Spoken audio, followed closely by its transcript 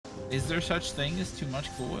Is there such thing as too much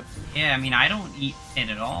Cool Whip? Yeah, I mean, I don't eat it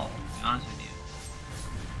at all, to be honest with you.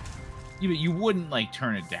 Yeah, but you wouldn't, like,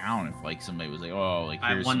 turn it down if, like, somebody was like, oh, like,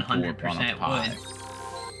 here's some Cool Whip on a pie.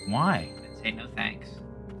 Would. Why? I'd say no thanks.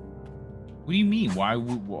 What do you mean? Why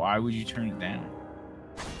would you turn it down?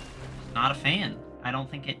 Not a fan. I don't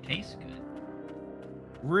think it tastes good.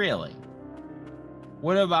 Really?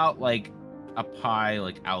 What about, like, a pie,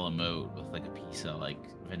 like, a la mode with, like, a piece of, like,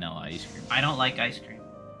 vanilla ice cream? I don't like ice cream.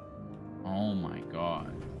 Oh, my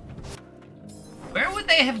God. Where would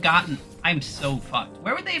they have gotten... I'm so fucked.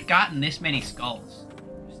 Where would they have gotten this many skulls?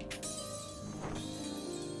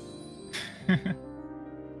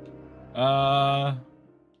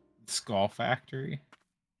 Skull Factory.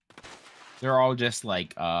 They're all just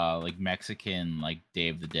like Mexican, like, Day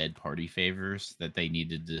of the Dead party favors that they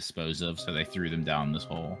needed to dispose of, so they threw them down this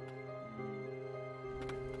hole.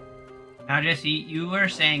 Now, Jesse, you were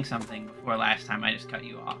saying something before last time. I just cut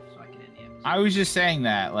you off, so I can end the episode. I was just saying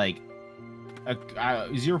that, like,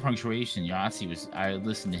 Zero Punctuation, Yahtzee was... I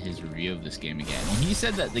listened to his review of this game again, and he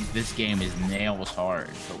said that, like, this game is nails hard,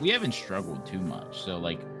 but we haven't struggled too much, so,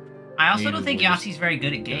 like... I also don't think Yahtzee's very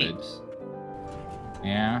good at games.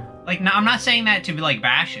 Yeah? Like, no, I'm not saying that to, like,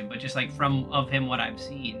 bash him, but just, like, of him, what I've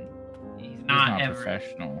seen, he's not ever...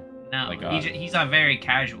 professional. No, like he's a very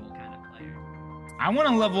casual kind of player. I want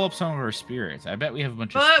to level up some of our spirits. I bet we have a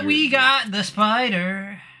bunch of But we got the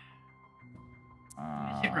spider.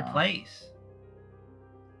 Just hit replace.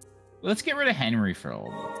 Let's get rid of Henry for a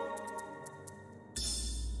little bit.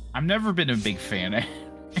 I've never been a big fan of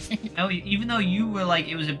No, even though you were like,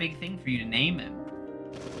 it was a big thing for you to name him.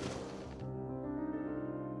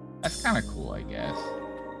 That's kind of cool, I guess.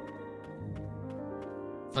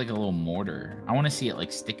 It's like a little mortar. I want to see it,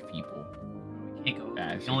 like, stick people. We can't go.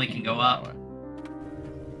 Yeah, we only can go up.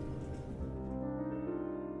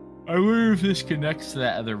 I wonder if this connects to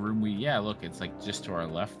that other room we... Yeah, look, it's, like, just to our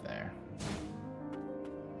left there.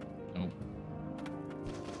 Nope.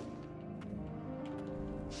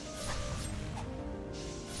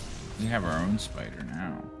 We have our own spider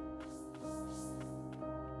now.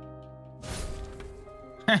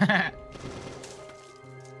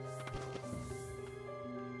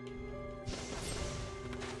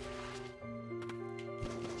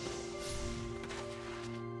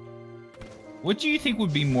 What do you think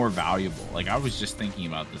would be more valuable? Like, I was just thinking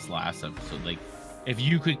about this last episode. Like, if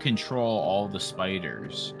you could control all the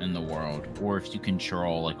spiders in the world, or if you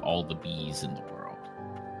control, like, all the bees in the world.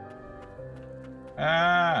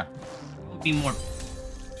 Ah. It would be more...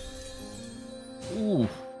 Ooh.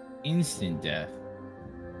 Instant death.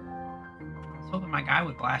 I was hoping my guy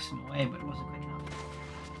would blast him away, but it wasn't quick enough.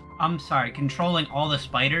 I'm sorry, controlling all the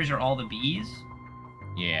spiders or all the bees?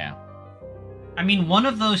 Yeah. I mean, one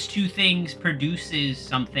of those two things produces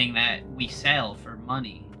something that we sell for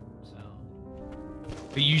money, so...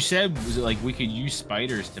 But you said, like, we could use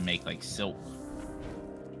spiders to make, like, silk.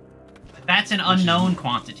 That's an unknown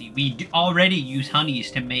quantity. We already use honeys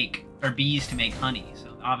to make... or bees to make honey,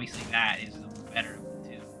 so obviously that is the better of the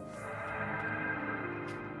two.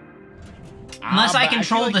 Unless I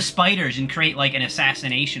control the spiders and create, like, an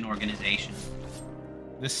assassination organization.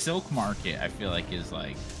 The silk market, I feel like, is,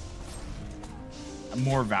 like...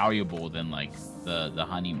 more valuable than, like, the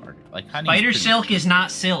honey market. Like, honey. Spider silk is not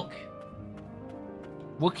silk.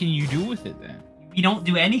 What can you do with it then? You don't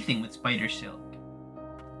do anything with spider silk.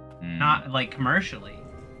 Not, like, commercially.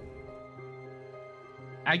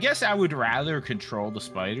 I guess I would rather control the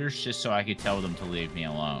spiders just so I could tell them to leave me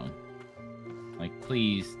alone. Like,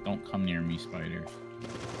 please don't come near me, spiders.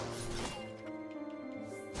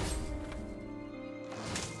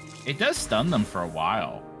 It does stun them for a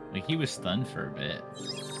while. Like, he was stunned for a bit.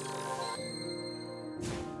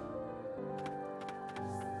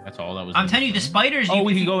 That's all that was. I'm telling you, the spiders... Oh,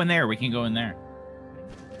 we can go in there. We can go in there.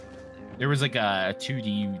 There was, like, a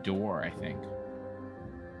 2D door, I think.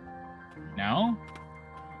 No?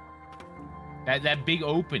 That big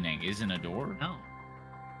opening isn't a door? No.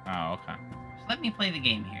 Oh, okay. Just let me play the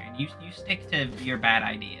game here. You stick to your bad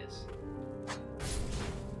ideas.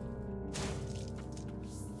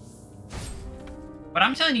 But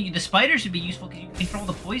I'm telling you, the spiders would be useful because you can control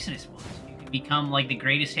the poisonous ones. You can become, like, the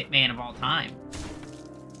greatest hitman of all time.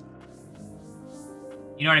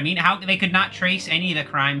 You know what I mean? How they could not trace any of the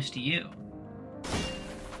crimes to you.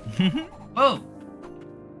 Oh.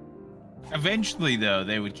 Eventually, though,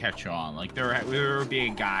 they would catch on. Like, there would be a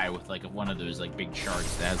guy with, like, one of those, like, big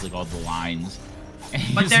charts that has, like, all the lines.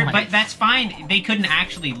 But that's fine. They couldn't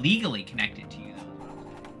actually legally connect it to you,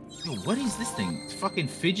 though. Yo, what is this thing? It's fucking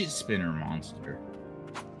fidget spinner monster.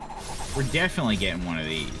 We're definitely getting one of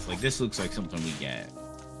these. Like, this looks like something we get.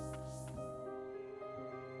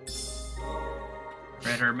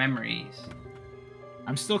 Redder memories.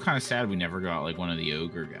 I'm still kind of sad we never got like one of the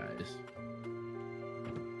ogre guys.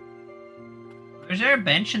 Was there a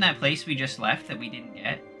bench in that place we just left that we didn't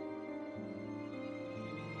get?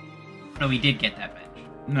 No, we did get that bench.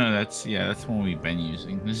 No, that's one we've been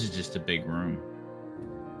using. This is just a big room.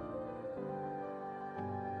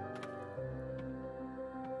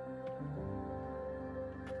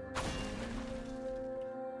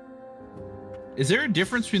 Is there a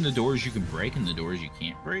difference between the doors you can break and the doors you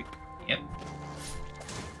can't break? Yep.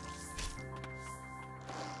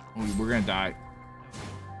 We're gonna die.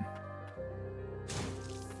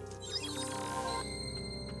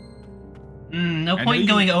 No point in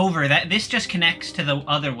going over that. This just connects to the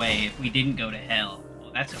other way if we didn't go to hell.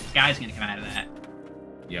 Well, that's a guy's gonna come out of that.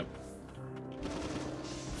 Yep.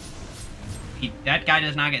 That guy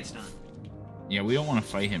does not get stunned. Yeah, we don't want to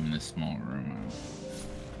fight him in this small room.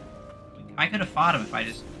 I could have fought him if I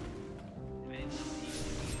just...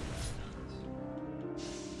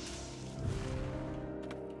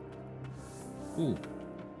 Ooh.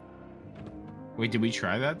 Wait, did we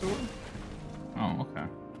try that door? Oh, okay.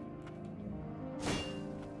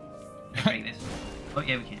 Break this. Oh,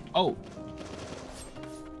 yeah, we can. Oh.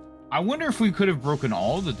 I wonder if we could have broken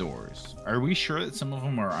all the doors. Are we sure that some of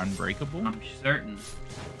them are unbreakable? I'm certain.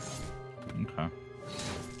 Okay.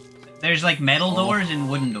 There's like metal doors and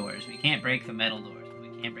wooden doors. We can't break the metal doors, but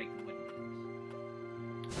we can break the wooden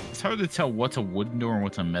doors. It's hard to tell what's a wooden door and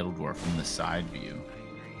what's a metal door from the side view.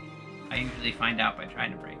 I usually find out by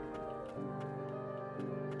trying to break them.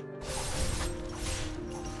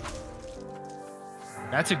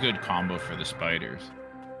 That's a good combo for the spiders.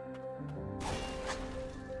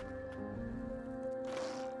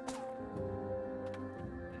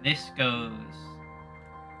 This goes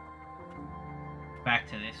back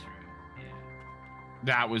to this room.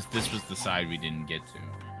 Yeah. This was the side we didn't get to.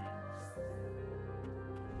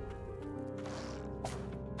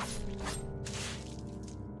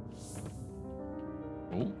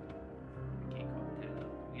 Oh.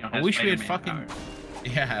 I wish we had fucking powers.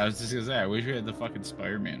 Yeah, I was just gonna say, I wish we had the fucking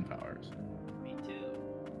Spider-Man powers. Me too.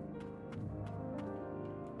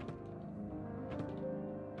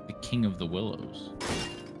 The King of the Willows.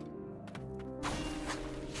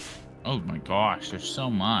 Oh my gosh, there's so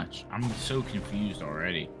much. I'm so confused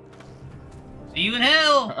already. See you in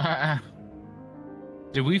hell!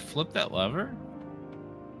 Did we flip that lever?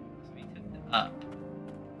 So we took it up.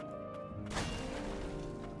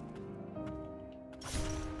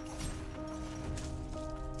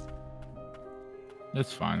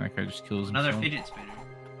 That's fine, that guy just kills himself. Another fidget spinner.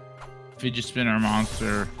 Fidget spinner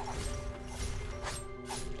monster.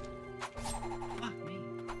 Fuck me.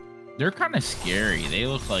 They're kind of scary. They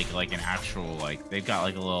look like an actual, like, they've got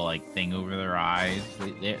like a little like thing over their eyes.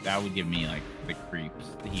 That would give me like the creeps,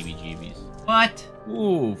 the heebie-jeebies. What?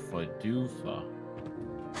 Oofa doofa.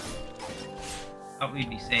 Thought we'd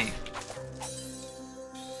be safe.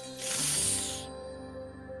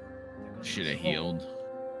 Should have healed.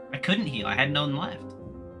 I couldn't heal. I had none left.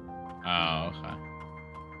 Oh, okay.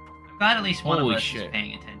 I'm glad at least one of us is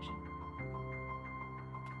paying attention.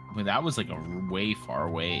 But that was like a way far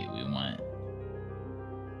away we went.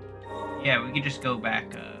 Yeah, we could just go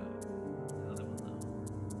back. Another one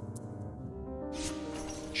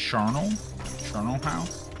though. Charnel? Charnel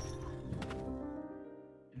House?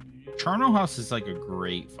 Charnel House is like a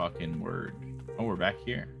great fucking word. Oh, we're back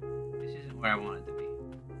here. This isn't where I wanted to be.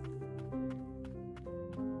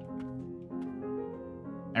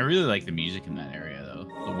 I really like the music in that area, though.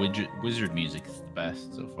 The wizard music is the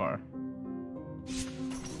best so far.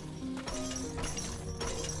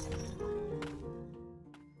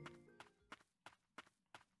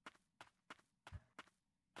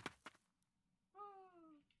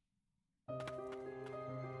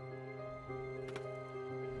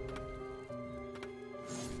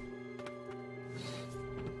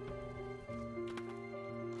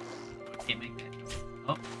 Can't make that.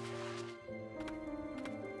 Oh.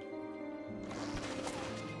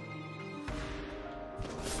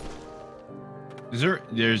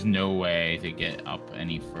 There's no way to get up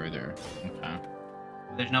any further. Okay.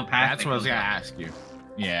 There's no path. That's what I was gonna ask you.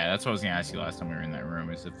 Yeah, that's what I was gonna ask you last time we were in that room,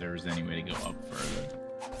 is if there was any way to go up further.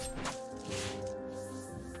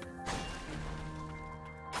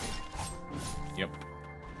 Yep.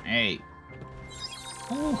 Hey.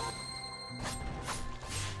 Ooh.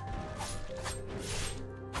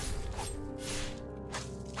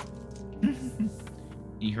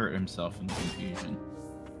 He hurt himself in the confusion.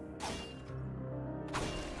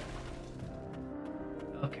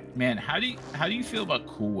 Okay. Man, how do you feel about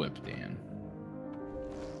Cool Whip, Dan?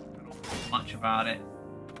 I don't know much about it.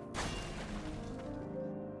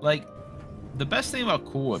 Like, the best thing about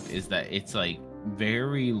Cool Whip is that it's like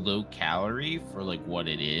very low calorie for like what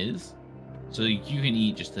it is. So you can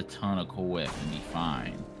eat just a ton of Cool Whip and be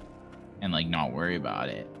fine and like not worry about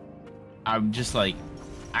it. I'm just like,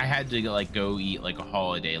 I had to like go eat like a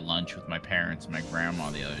holiday lunch with my parents and my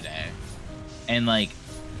grandma the other day. And like,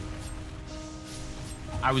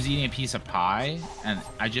 I was eating a piece of pie, and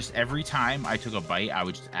I just, every time I took a bite, I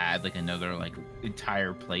would just add like another like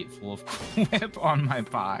entire plate full of Cool Whip on my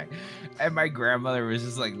pie. And my grandmother was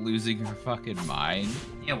just like losing her fucking mind.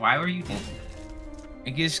 Yeah, why were you doing that?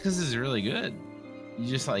 I guess because it's really good. You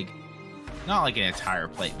just like, not like an entire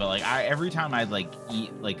plate, but like every time I'd like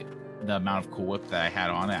eat like the amount of Cool Whip that I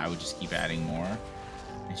had on it, I would just keep adding more.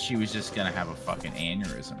 And she was just gonna have a fucking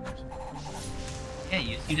aneurysm or something. Yeah,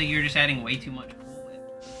 you seem like you're just adding way too much.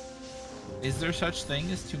 Is there such thing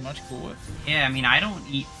as too much Cool Whip? Yeah, I mean, I don't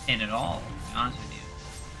eat it at all, to be honest with you.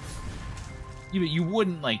 Yeah, but you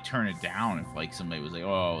wouldn't, like, turn it down if, like, somebody was like,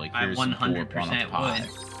 oh, like, here's some Cool Whip on a pie.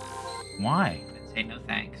 Would. Why? I'd say no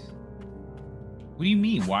thanks. What do you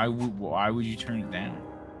mean? Why would you turn it down?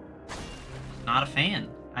 Not a fan.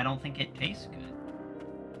 I don't think it tastes good.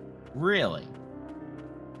 Really?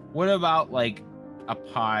 What about, like, a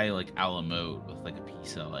pie, like, a la mode with, like, a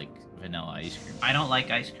piece of, like, vanilla ice cream? I don't like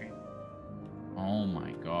ice cream. Oh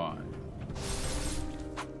my god.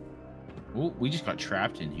 Oh, we just got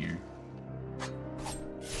trapped in here.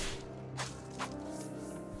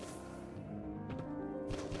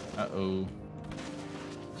 Uh-oh.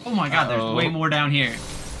 Oh my god, there's way more down here.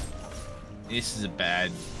 This is a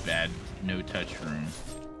bad no-touch room.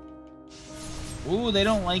 Ooh, they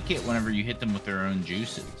don't like it whenever you hit them with their own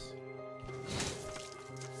juices.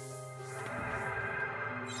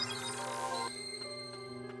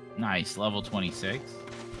 Nice, level 26.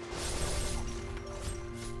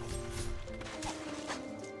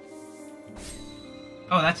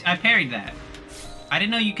 Oh, I parried that. I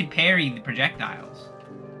didn't know you could parry the projectiles.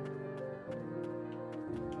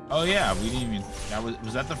 Oh yeah, we didn't even.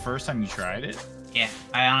 Was that the first time you tried it? Yeah,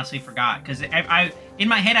 I honestly forgot because I in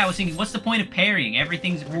my head I was thinking, what's the point of parrying?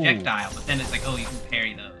 Everything's a projectile, but then it's like, oh, you can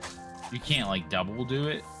parry those. You can't like double do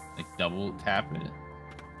it, like double tap it.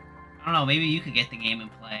 I don't know. Maybe you could get the game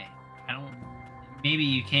and play. I don't. Maybe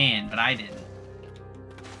you can, but I didn't.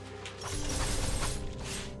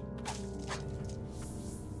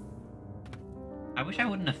 I wish I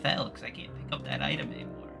wouldn't have fell because I can't pick up that item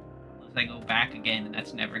anymore. Unless I go back again, and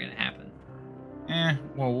that's never gonna happen.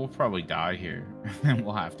 Well, we'll probably die here, and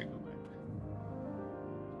we'll have to go back.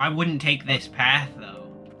 I wouldn't take this path though.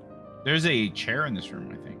 There's a chair in this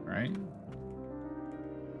room, I think, right?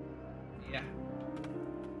 Yeah.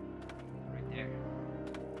 Right there.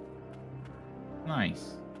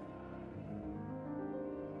 Nice.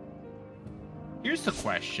 Here's the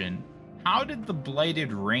question. How did the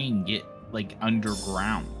blighted rain get, like,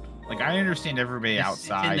 underground? Like, I understand everybody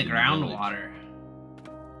outside. It's in the groundwater.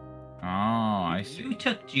 Oh, I see. You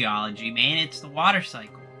took geology, man. It's the water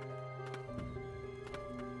cycle.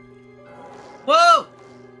 Whoa!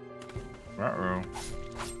 Uh-oh.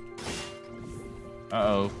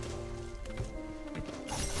 Uh-oh.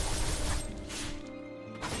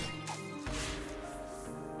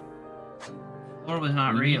 Floor was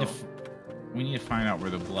not real. We need to find out where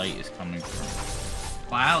the blight is coming from.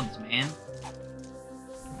 Clouds, man.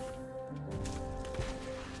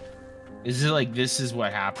 Is it like this is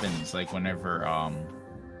what happens like whenever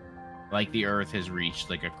like the Earth has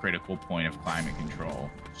reached like a critical point of climate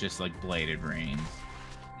control? It's just like blighted rains.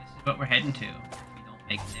 This is what we're heading to. We don't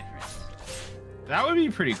make a difference. That would be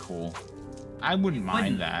pretty cool. I wouldn't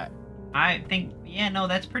mind that. I think, yeah, no,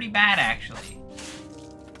 that's pretty bad actually.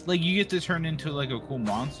 Like you get to turn into like a cool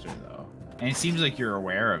monster though, and it seems like you're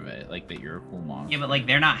aware of it, like that you're a cool monster. Yeah, but like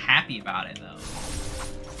they're not happy about it though.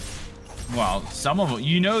 Well, some of them,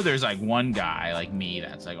 you know, there's like one guy like me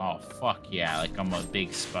that's like, oh fuck yeah, like I'm a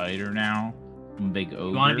big spider now. I'm a big ogre.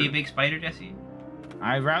 You want to be a big spider, Jesse?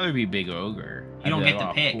 I'd rather be big ogre. You don't get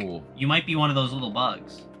to pick. Cool. You might be one of those little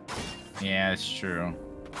bugs. Yeah, it's true.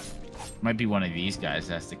 Might be one of these guys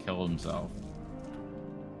that has to kill himself.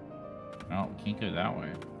 No, can't go that way.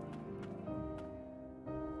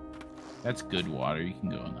 That's good water. You can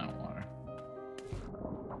go in that water.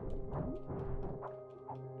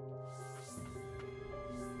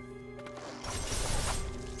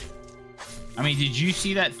 I mean, did you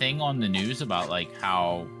see that thing on the news about like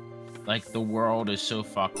how like the world is so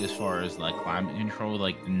fucked as far as like climate control?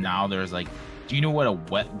 Like now there's like, do you know what a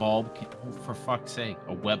wet bulb, for fuck's sake,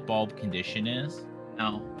 a wet bulb condition is?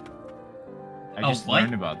 No. I just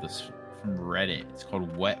learned about this from Reddit. It's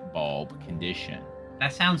called wet bulb condition.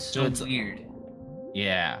 That sounds so weird.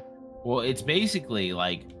 Yeah. Well, it's basically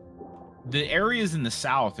like the areas in the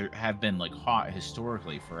south have been like hot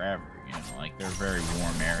historically forever. You know, like they're very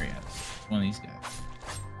warm areas. One of these guys.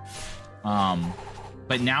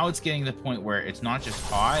 But now it's getting to the point where it's not just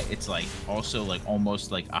hot, it's like also like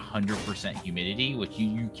almost like 100% humidity, which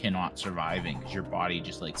you cannot survive in because your body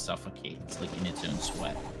just like suffocates like in its own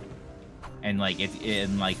sweat. And like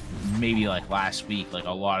like maybe like last week, like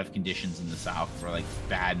a lot of conditions in the south were like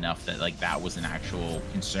bad enough that like that was an actual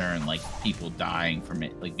concern, like people dying from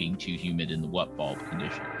it like being too humid in the wet bulb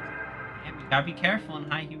condition. Yeah, we gotta be careful in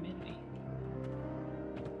high humidity.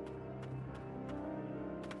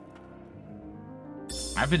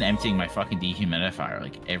 I've been emptying my fucking dehumidifier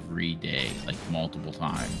like every day, like multiple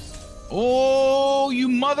times. Oh, you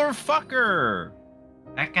motherfucker!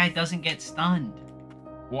 That guy doesn't get stunned.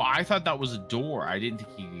 Well, I thought that was a door. I didn't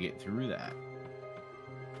think he could get through that.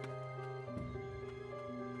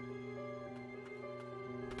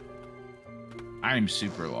 I'm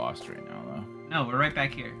super lost right now, though. No, we're right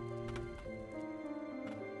back here.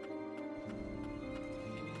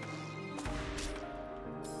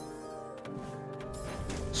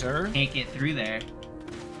 Sir? Can't get through there.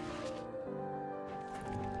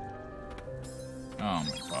 Oh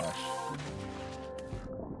my gosh.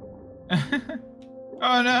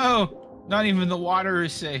 Oh no! Not even the water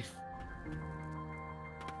is safe.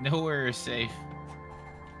 Nowhere is safe.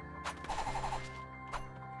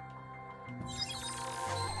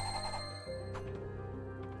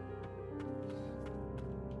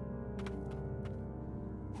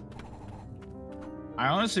 I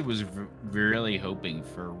honestly was really hoping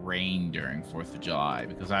for rain during 4th of July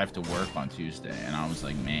because I have to work on Tuesday, and I was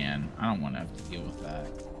like, man, I don't want to have to deal with that.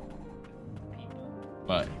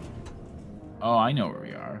 But, oh, I know where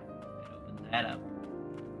we are. Open that up.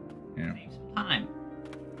 Yeah. Save some time.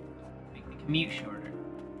 Make the commute shorter.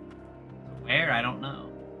 Where? I don't know.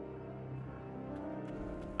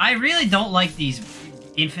 I really don't like these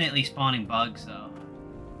infinitely spawning bugs, though.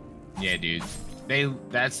 Yeah, dude.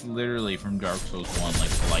 That's literally from Dark Souls 1, like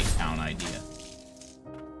the Light Town idea.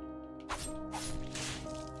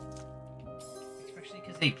 Especially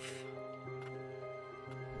because they...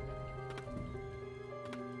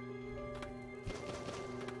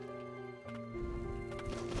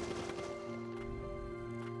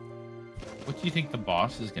 What do you think the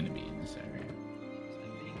boss is going to be in this area? It's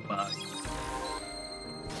a big bug.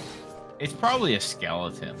 It's probably a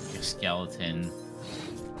skeleton. Like a skeleton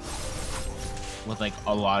with like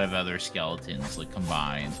a lot of other skeletons like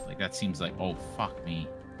combined. Like that seems like, oh fuck me.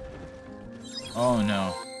 Oh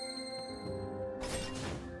no.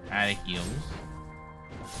 Out of heals.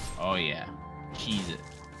 Oh yeah. Cheese it.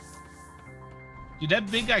 Dude, that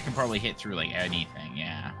big guy can probably hit through like anything,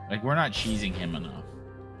 yeah. Like we're not cheesing him enough.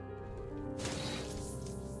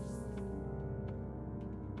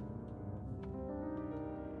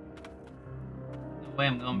 No way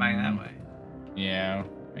I'm going back that way. Yeah.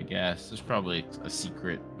 I guess. There's probably a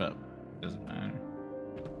secret, but it doesn't matter.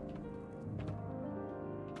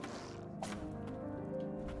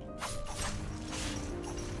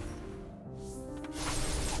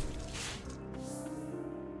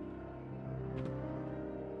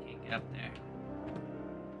 Can't get up there.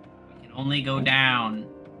 We can only go down.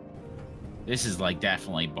 This is like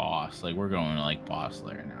definitely boss. Like we're going to like boss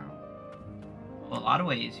lair now. Well, a lot of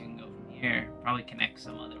ways you can go from here. Probably connect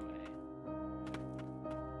some other way.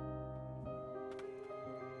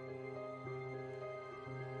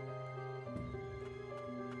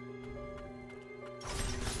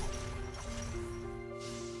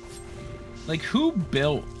 Like who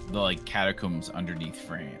built the like catacombs underneath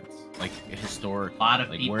France? Like historic. A lot of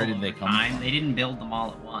like, people. Where did they come from? They didn't build them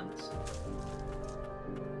all at once.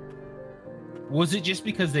 Was it just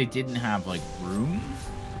because they didn't have like room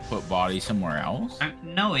to put bodies somewhere else?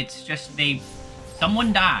 No, it's just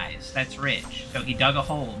someone dies that's rich, so he dug a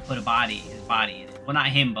hole and put his body in it. Well, not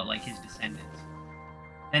him, but like his descendants.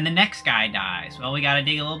 Then the next guy dies. Well, we gotta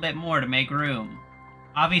dig a little bit more to make room.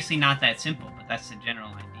 Obviously not that simple, but that's the general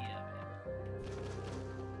idea.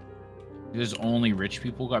 Because only rich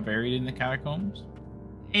people got buried in the catacombs?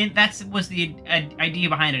 And that was the idea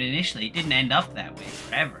behind it initially. It didn't end up that way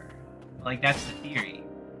forever. Like, that's the theory.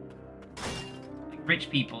 Like, rich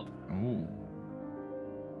people. Ooh.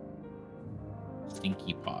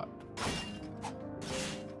 Stinky pot.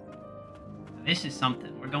 This is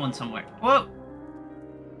something. We're going somewhere. Whoa!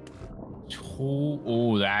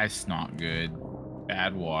 Oh, that's not good.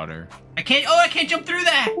 Bad water. I can't jump through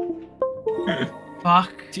that!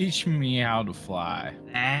 Fuck. Teach me how to fly.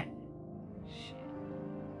 That shit.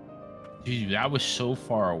 Dude, that was so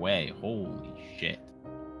far away. Holy shit.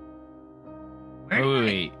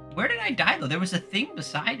 Where did I die, though? There was a thing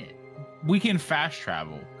beside it. We can fast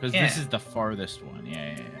travel because this Yeah. is the farthest one.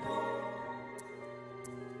 Yeah.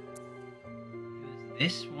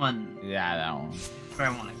 This one. Yeah, that one. Is where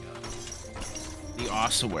I want to go. The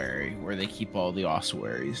ossuary, where they keep all the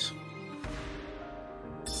ossuaries.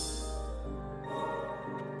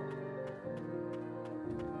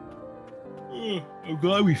 I'm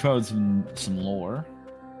glad we found some lore.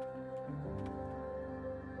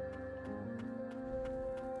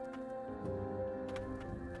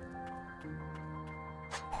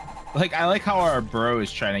 Like, I like how our bro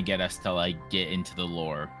is trying to get us to, like, get into the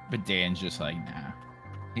lore. But Dan's just like, nah.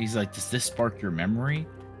 He's like, does this spark your memory,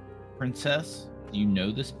 princess? Do you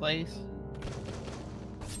know this place?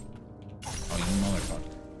 Oh, you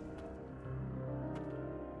motherfucker.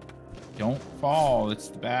 Don't fall. It's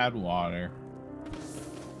the bad water.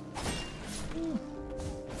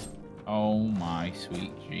 Oh, my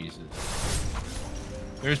sweet Jesus.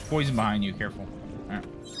 There's poison behind you. Careful. All right.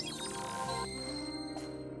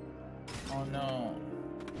 Oh no.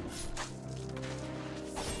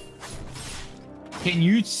 Can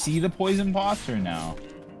you see the poison pots or no?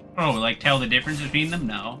 Oh, like tell the difference between them?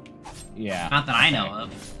 No. Yeah. Not that I know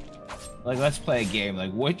of. Like, let's play a game.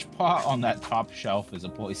 Like, which pot on that top shelf is a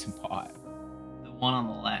poison pot? The one on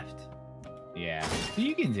the left. Yeah. So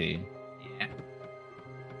you can see.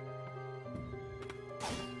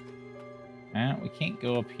 Yeah. We can't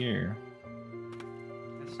go up here.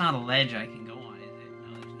 That's not a ledge I can go on, is it?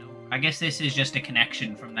 No, there's no. I guess this is just a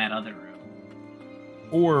connection from that other room.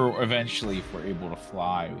 Or eventually, if we're able to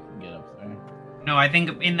fly, we can get up there. No, I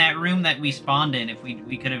think in that room that we spawned in, if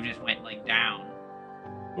we could have just went like down.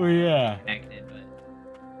 Oh yeah. Connected, but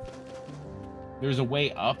there's a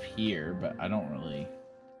way up here, but I don't really.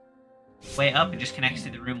 Way up, it just connects to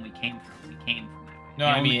the room we came from. We came from that way. No,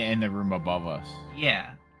 I mean in the room above us.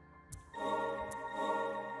 Yeah.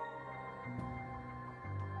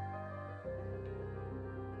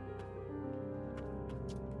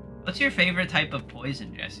 What's your favorite type of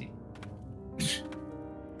poison, Jesse?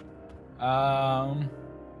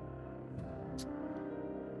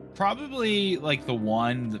 Probably like the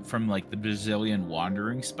one from like the Brazilian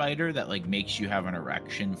wandering spider that like makes you have an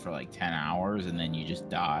erection for like 10 hours and then you just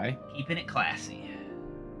die. Keeping it classy.